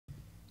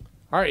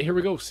All right, here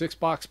we go.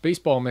 6-box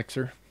baseball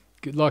mixer.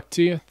 Good luck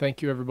to you.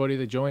 Thank you, everybody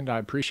that joined. I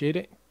appreciate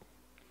it.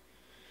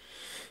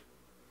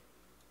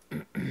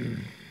 Hope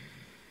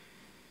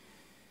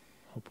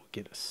we'll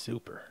get a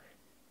super.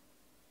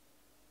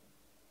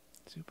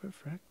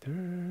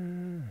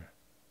 Superfractor.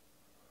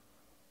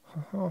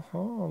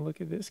 Oh,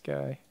 look at this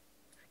guy.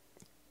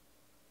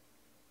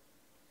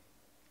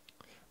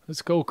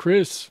 Let's go,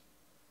 Chris.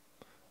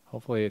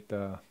 Hopefully it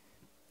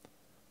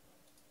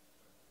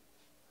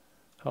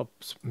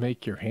helps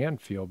make your hand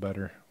feel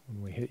better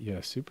when we hit you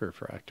a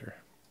superfractor.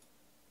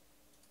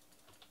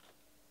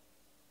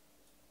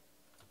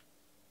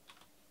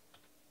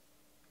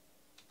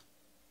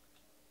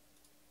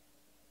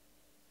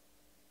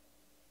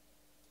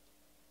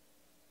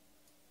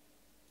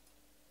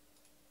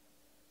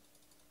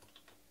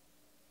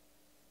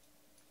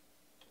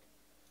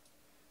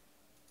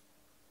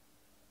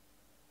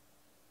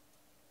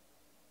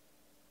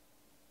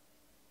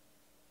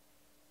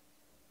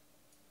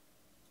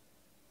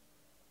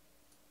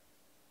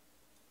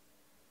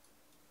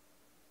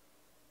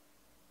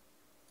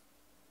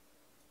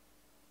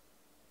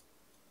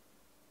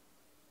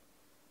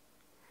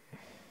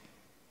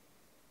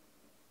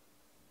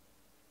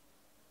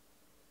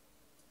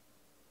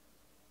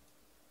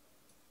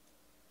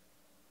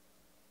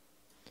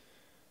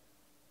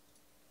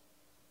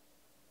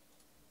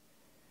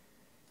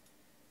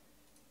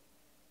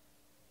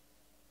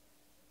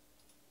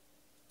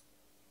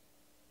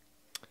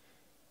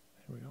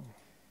 Here we go.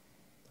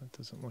 That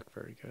doesn't look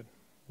very good.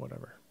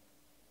 Whatever.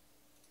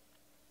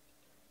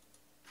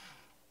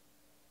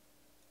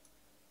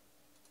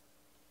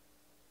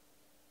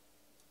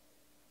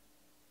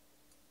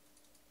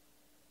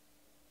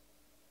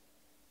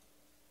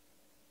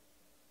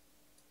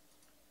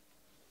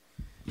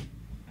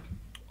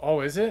 Oh,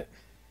 is it?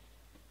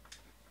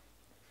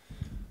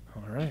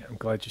 All right. I'm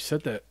glad you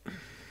said that.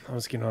 I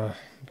was going to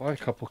buy a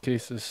couple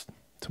cases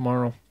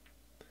tomorrow.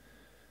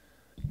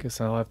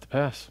 Guess I'll have to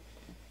pass.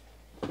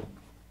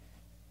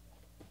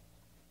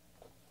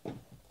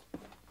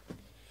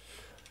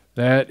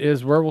 That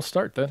is where we'll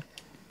start then.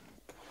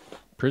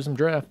 Prism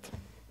draft.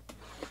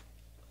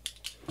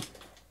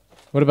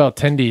 What about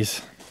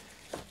tendies?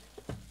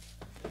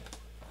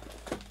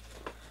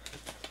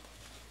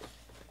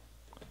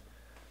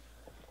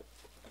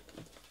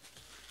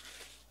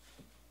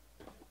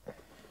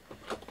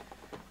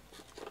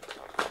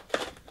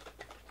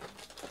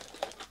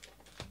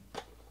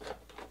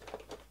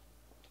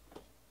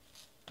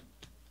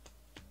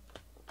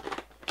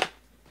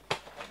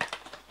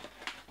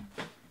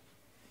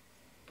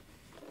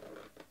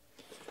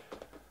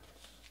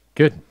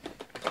 Good.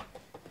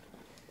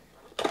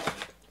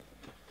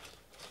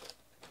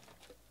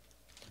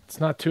 It's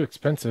not too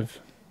expensive.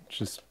 It's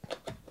just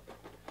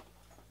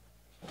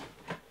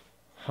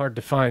hard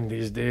to find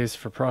these days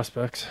for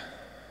prospects.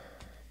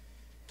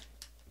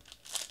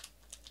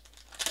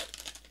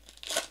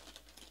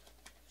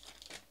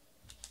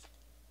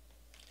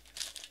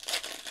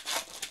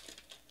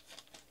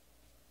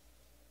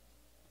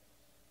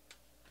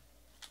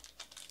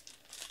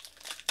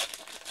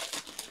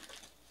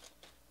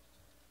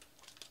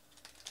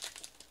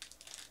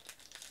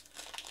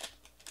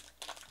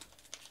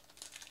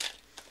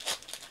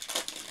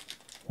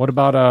 What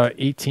about a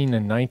 18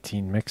 and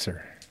 19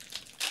 mixer?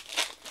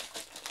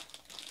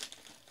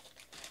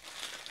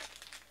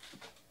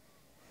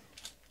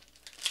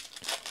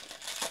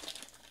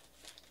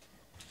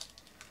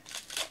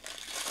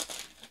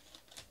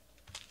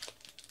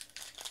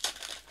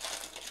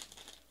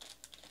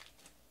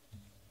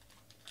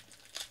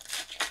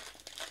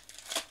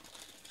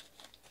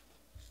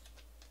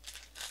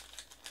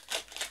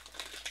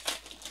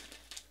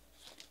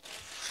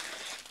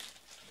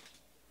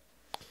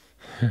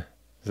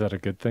 Is that a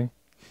good thing?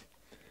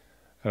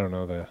 I don't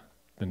know the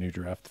new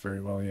draft very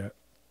well yet.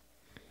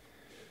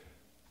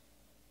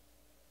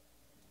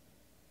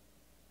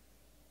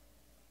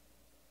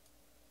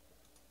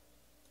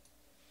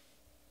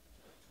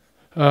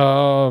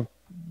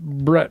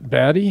 Brett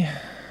Batty.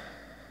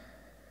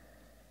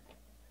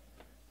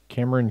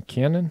 Cameron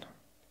Cannon.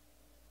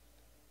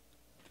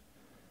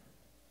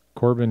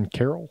 Corbin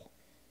Carroll.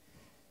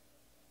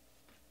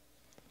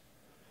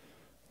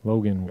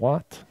 Logan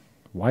Wyatt.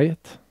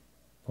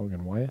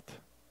 Logan Wyatt.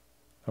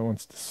 That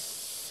one's to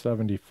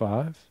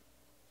 75.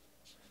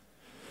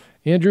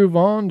 Andrew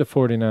Vaughn to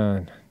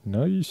 49.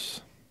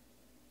 Nice.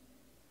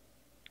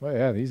 Oh,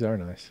 yeah, these are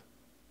nice.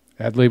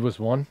 Adley was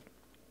 1.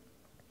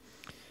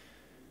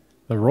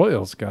 The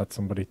Royals got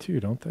somebody too,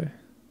 don't they?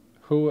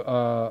 Who,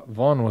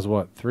 Vaughn was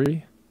what,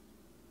 3?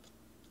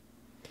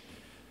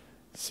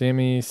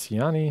 Sammy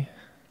Ciani.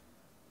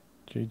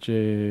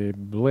 JJ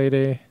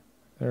Blade.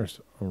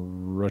 There's a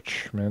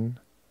Rutschman.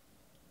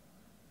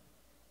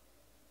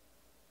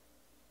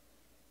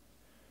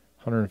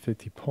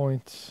 150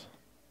 points.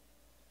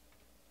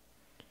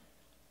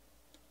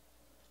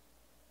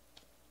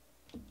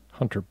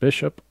 Hunter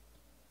Bishop.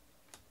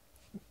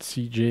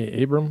 CJ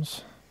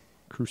Abrams.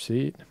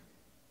 Crusade.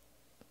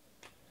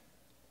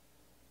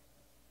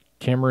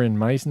 Cameron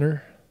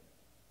Meisner.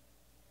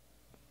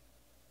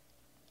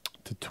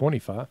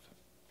 /25.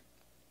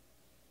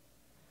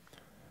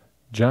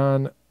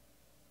 John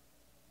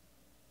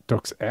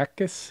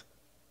Doxakis.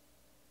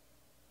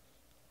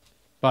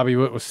 Bobby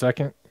Witt was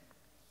second.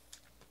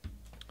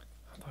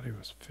 I thought he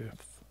was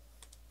fifth.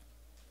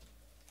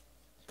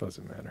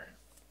 Doesn't matter.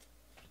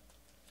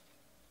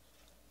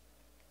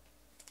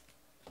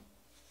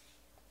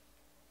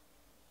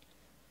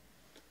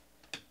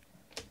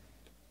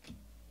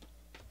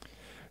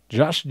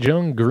 Josh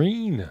Jung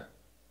Green.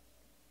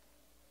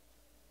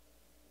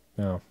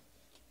 No.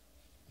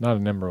 Not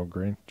an emerald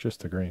green,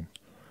 just a green.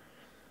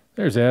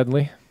 There's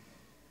Adley.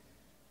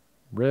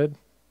 Red.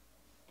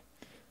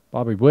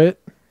 Bobby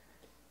Witt.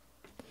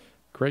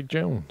 Craig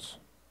Jones.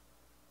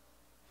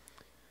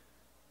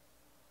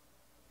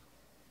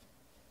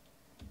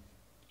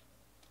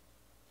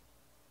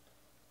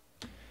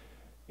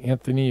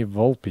 Anthony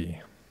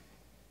Volpe.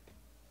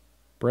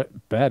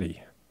 Brett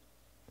Batty.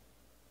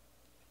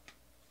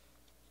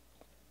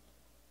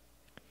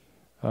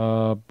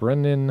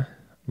 Brendan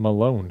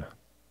Malone.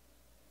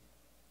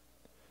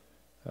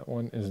 That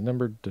one is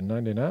numbered to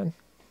 99.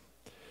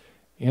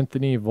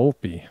 Anthony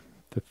Volpe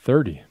to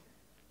 30.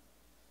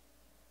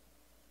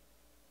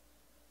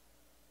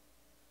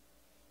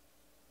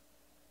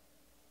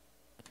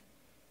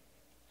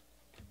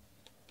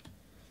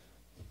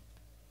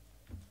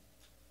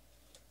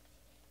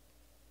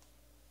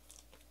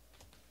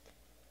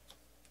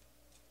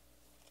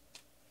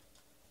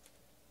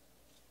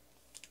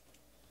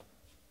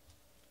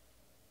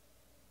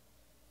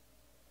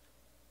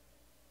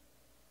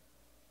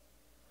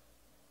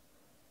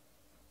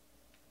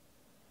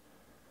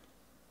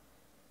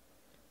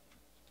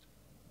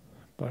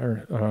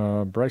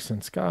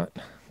 Bryson Scott,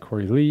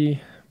 Corey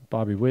Lee,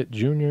 Bobby Witt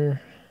Jr.,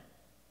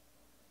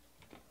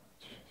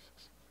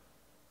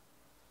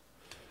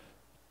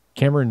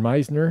 Cameron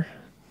Meisner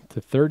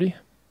to 30.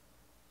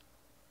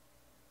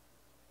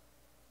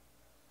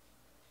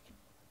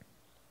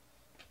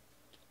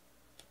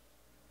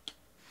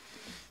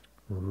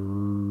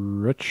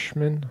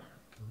 Richmond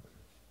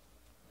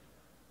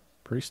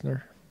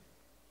Priestner.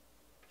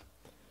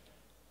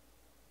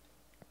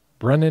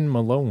 Brennan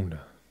Malone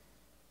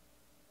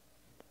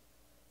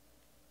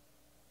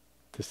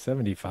to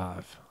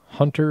 75.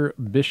 Hunter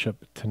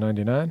Bishop to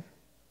 99.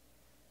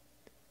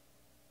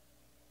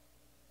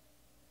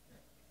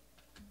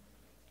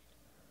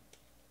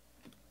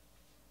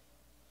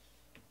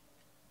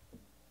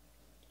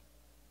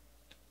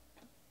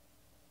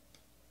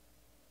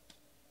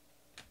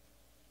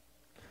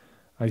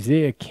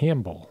 Isaiah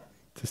Campbell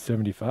to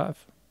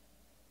 75.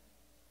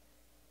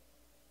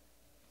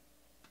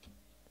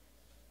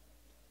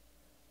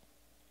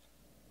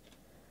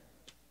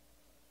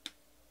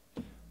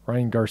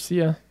 Ryan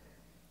Garcia,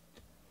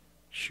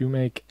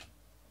 Shoemake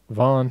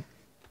Vaughn,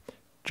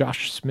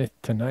 Josh Smith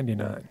to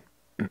 99.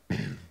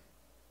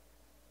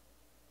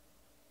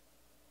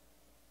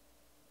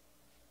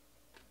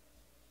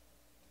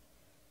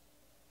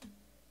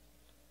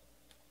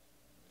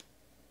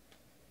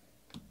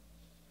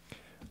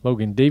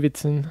 Logan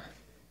Davidson,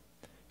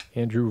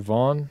 Andrew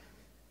Vaughn.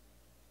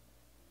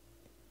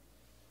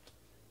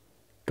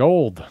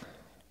 Gold,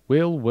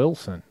 Will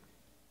Wilson.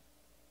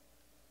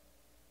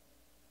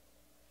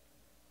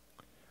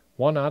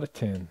 1 out of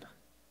 10.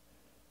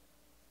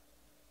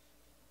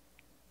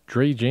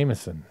 Dre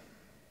Jameson.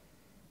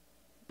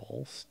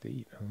 Ball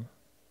State, huh?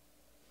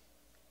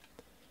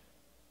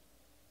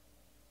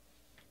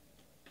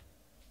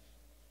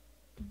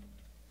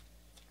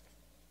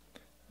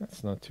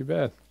 That's not too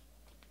bad.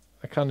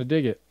 I kind of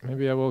dig it.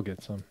 Maybe I will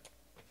get some.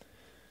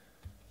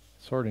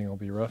 Sorting will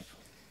be rough.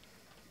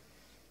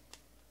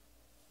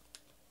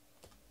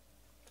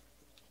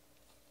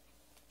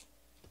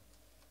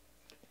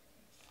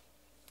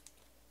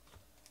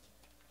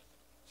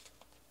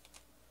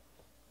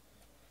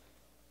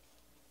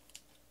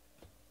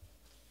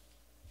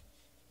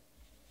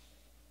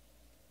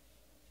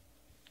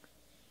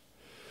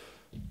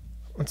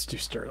 Let's do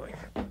Sterling.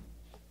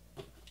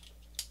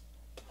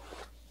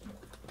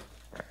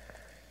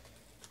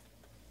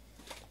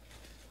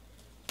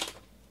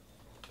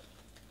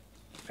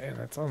 Man,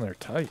 that's on there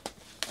tight.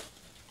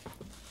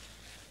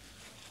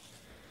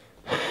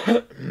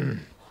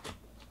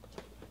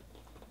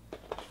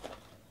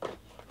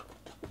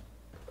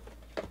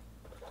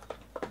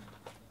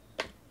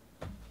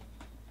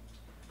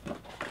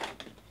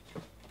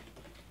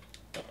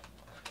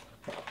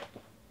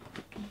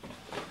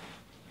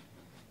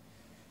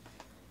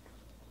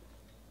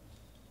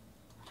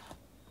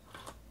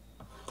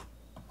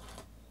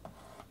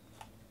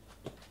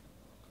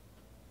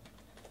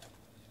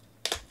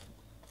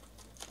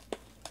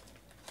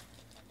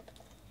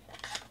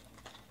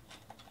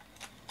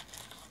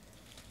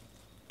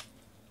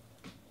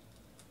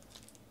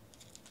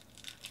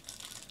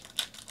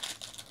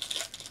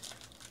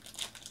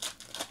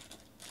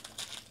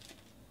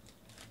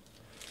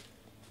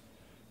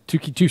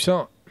 Tukey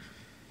Toussaint.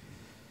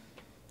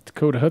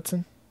 Dakota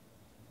Hudson.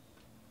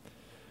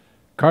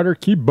 Carter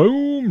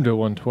Kieboom to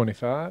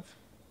 125.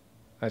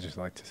 I just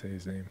like to say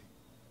his name.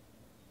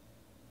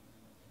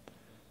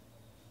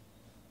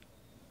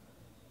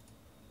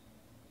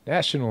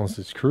 Nationals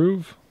is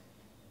Groove.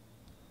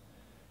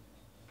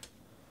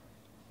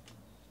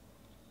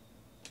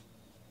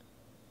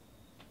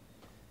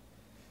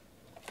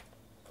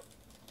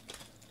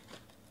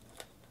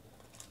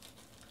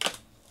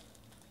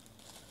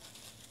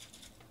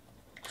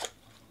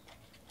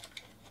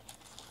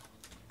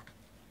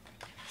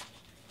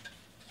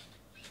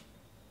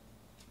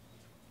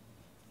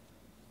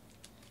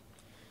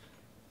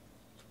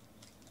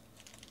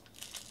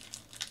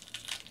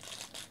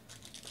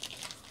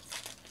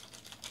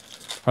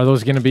 Are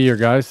those going to be your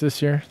guys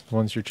this year? The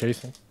ones you're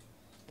chasing?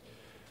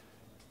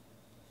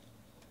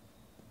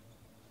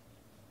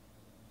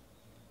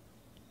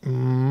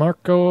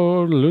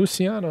 Marco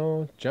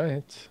Luciano,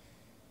 Giants.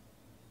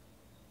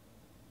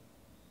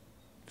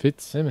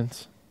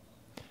 Fitzsimmons.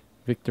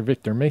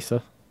 Victor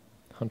Mesa.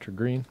 Hunter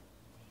Green.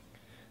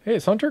 Hey,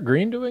 is Hunter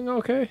Green doing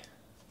okay?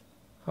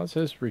 How's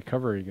his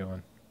recovery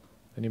going?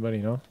 Anybody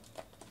know?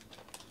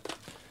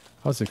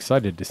 I was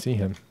excited to see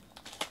him.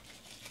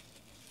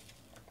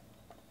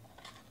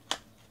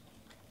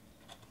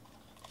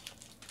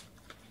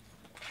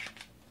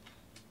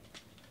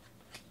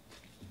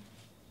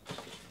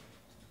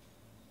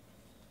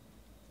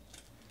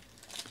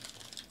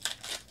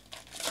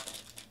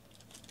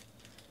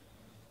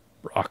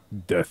 Brock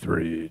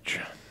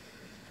Deathrage.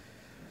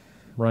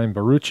 Ryan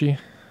Barucci.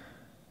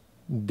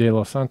 De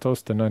Los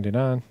Santos to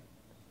 99.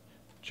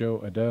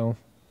 Joe Adele.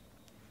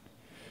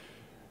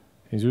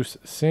 Jesus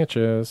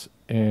Sanchez.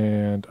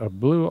 And a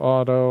blue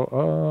auto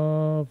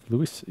of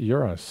Luis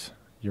Urias.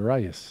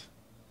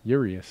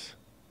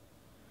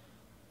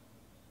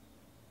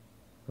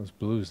 Those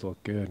blues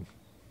look good.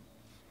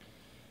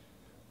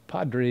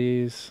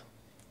 Padres.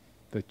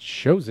 The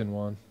chosen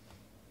one.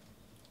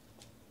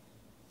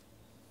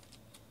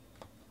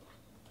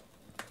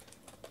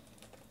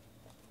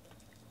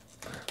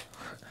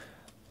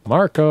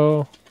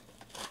 Marco.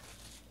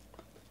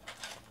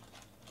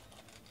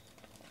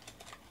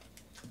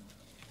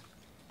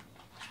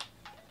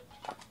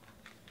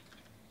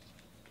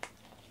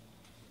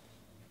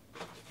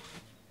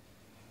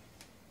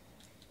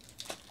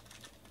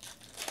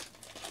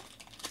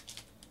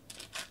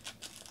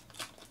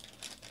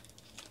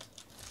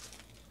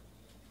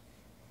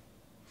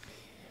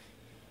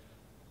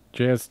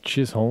 Jazz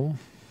Chisholm.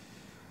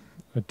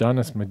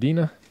 Adonis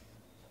Medina.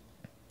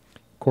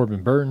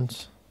 Corbin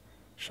Burns.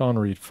 Sean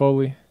Reed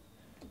Foley.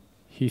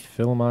 Heath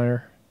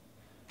Philmeyer.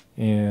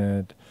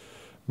 And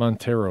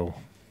Montero.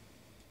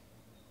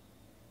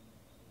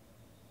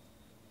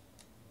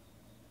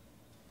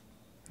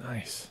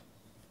 Nice.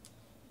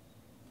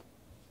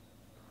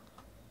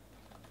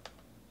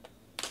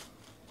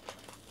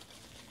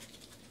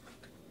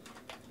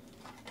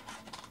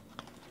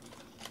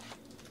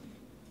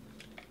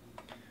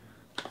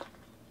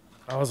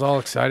 I was all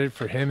excited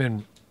for him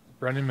and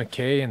Brendan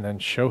McKay, and then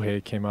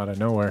Shohei came out of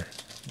nowhere.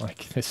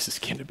 Like, this is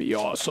going to be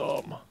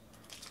awesome.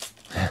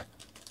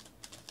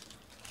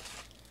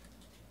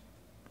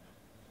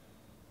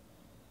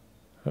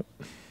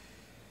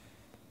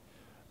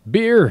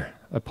 Beer.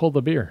 I pulled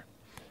the beer.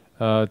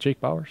 Jake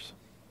Bowers.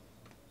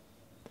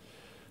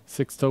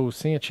 Sixto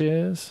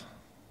Sanchez.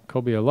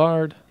 Kobe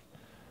Allard.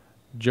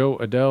 Joe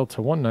Adele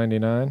to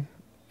 199.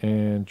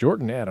 And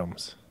Jordan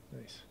Adams.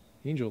 Nice.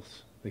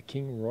 Angels. The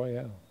King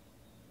Royale.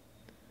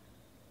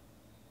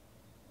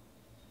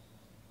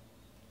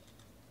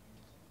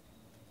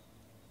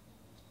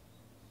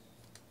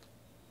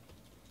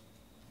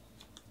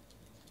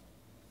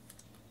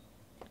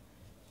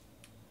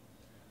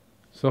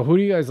 So who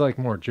do you guys like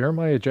more,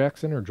 Jeremiah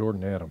Jackson or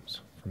Jordan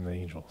Adams from the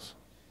Angels?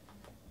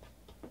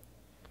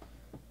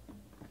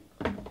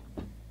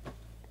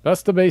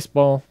 Best of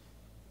baseball.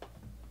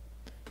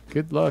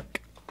 Good luck.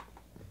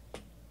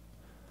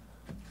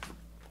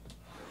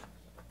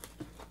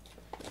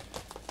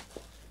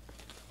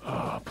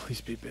 Oh,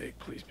 please be big,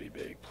 please be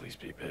big, please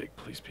be big,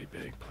 please be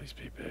big, please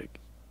be big.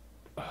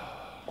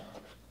 Oh.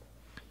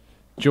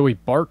 Joey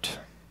Bart.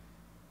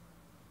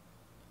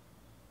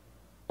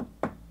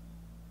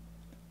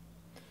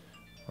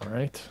 All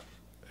right,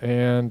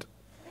 and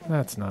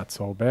that's not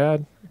so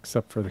bad,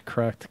 except for the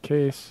cracked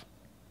case.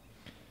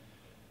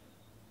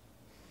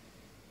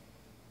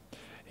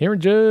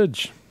 Aaron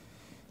Judge,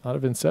 out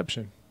of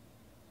Inception.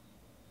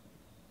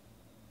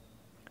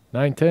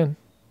 910.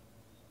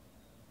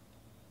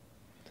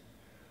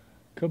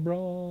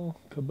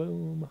 Cabral,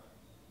 kaboom.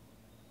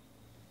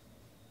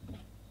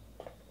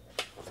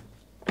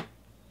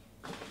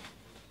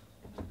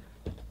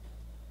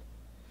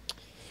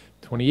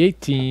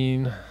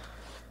 (2018)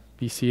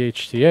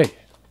 BCHTA.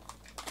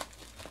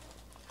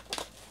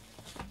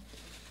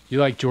 You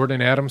like Jordan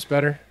Adams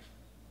better?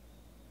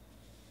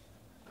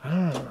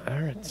 I don't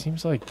know. It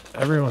seems like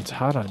everyone's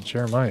hot on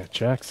Jeremiah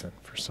Jackson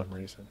for some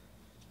reason.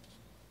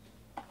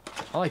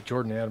 I like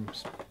Jordan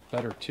Adams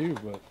better too,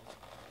 but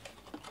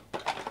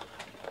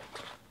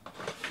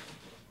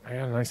I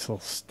got a nice little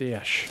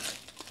stash.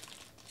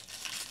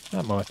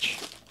 Not much.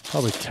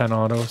 Probably 10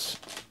 autos.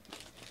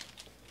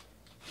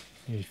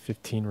 Maybe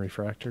 15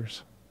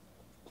 refractors.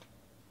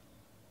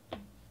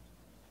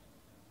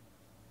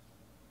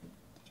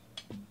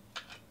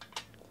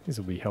 These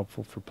will be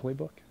helpful for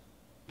playbook.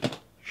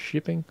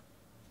 Shipping.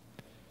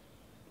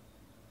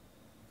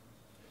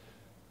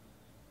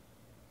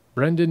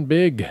 Brendan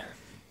Big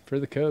for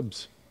the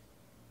Cubs.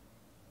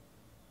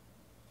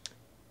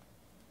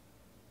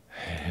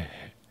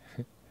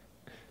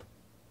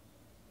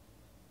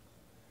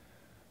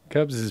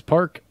 Cubs is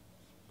Park.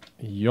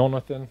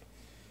 Jonathan,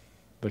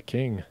 the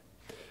King.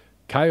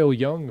 Kyle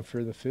Young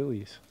for the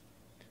Phillies.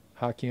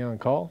 Hockey on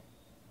Call.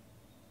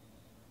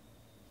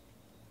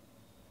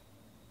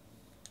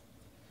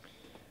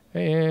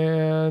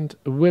 And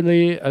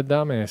Willie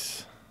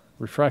Adames.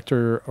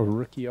 Refractor, a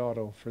rookie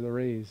auto for the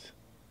Rays.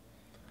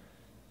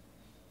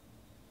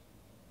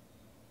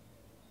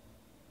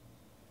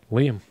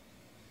 Liam.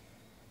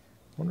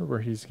 Wonder where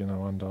he's going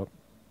to end up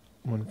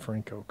when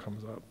Franco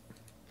comes up.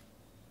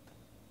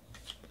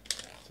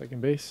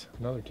 Second base,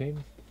 another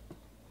team.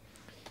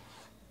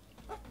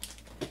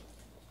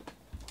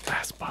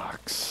 Last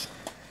box.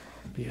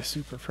 Be a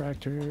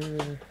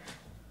superfractor.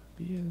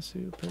 Be a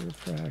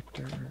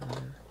superfractor.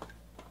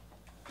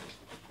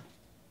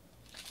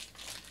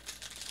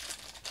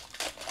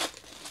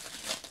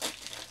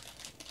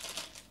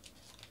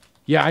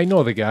 Yeah, I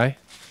know the guy.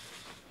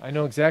 I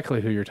know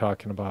exactly who you're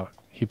talking about.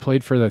 He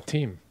played for that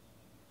team.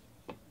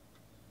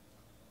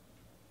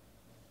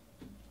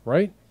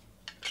 Right?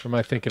 Or am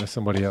I thinking of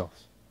somebody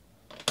else?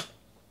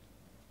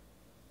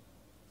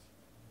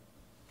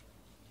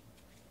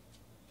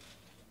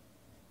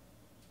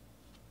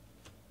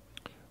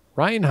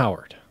 Ryan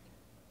Howard.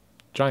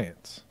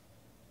 Giants.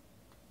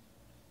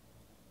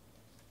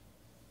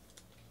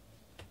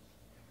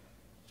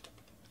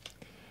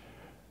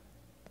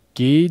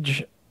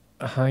 Gage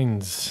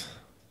Hines.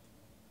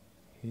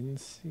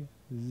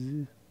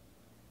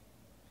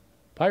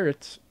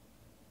 Pirates.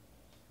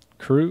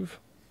 Crew.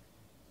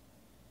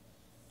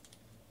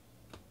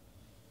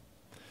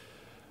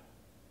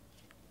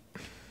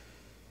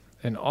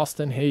 And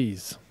Austin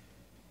Hayes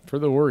for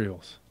the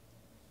Orioles.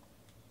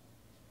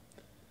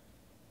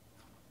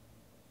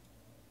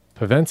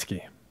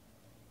 Pavensky.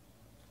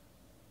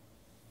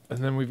 And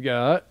then we've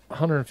got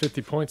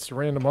 150 points to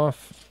random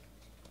off.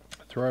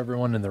 Throw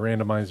everyone in the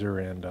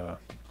randomizer, and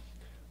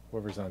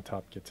whoever's on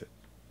top gets it.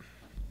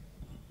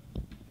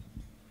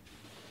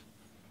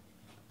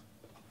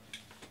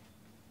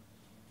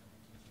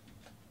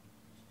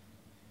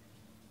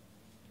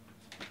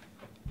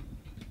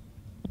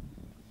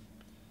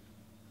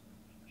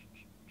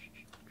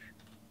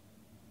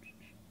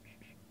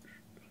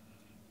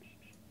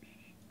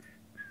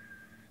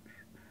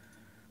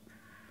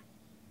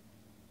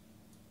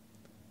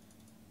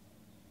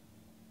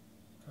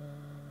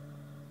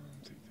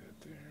 Take that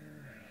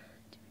there.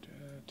 Do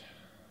that.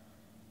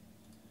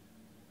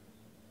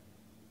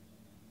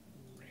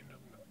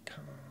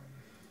 Random.com.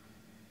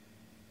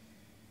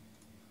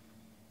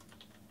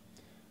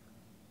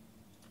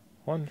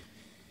 1,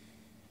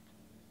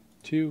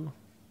 2,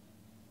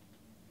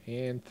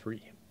 and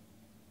 3.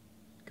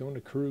 Going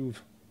to Crew.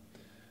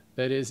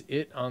 That is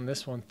it on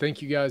this one.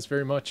 Thank you guys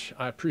very much.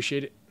 I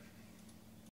appreciate it.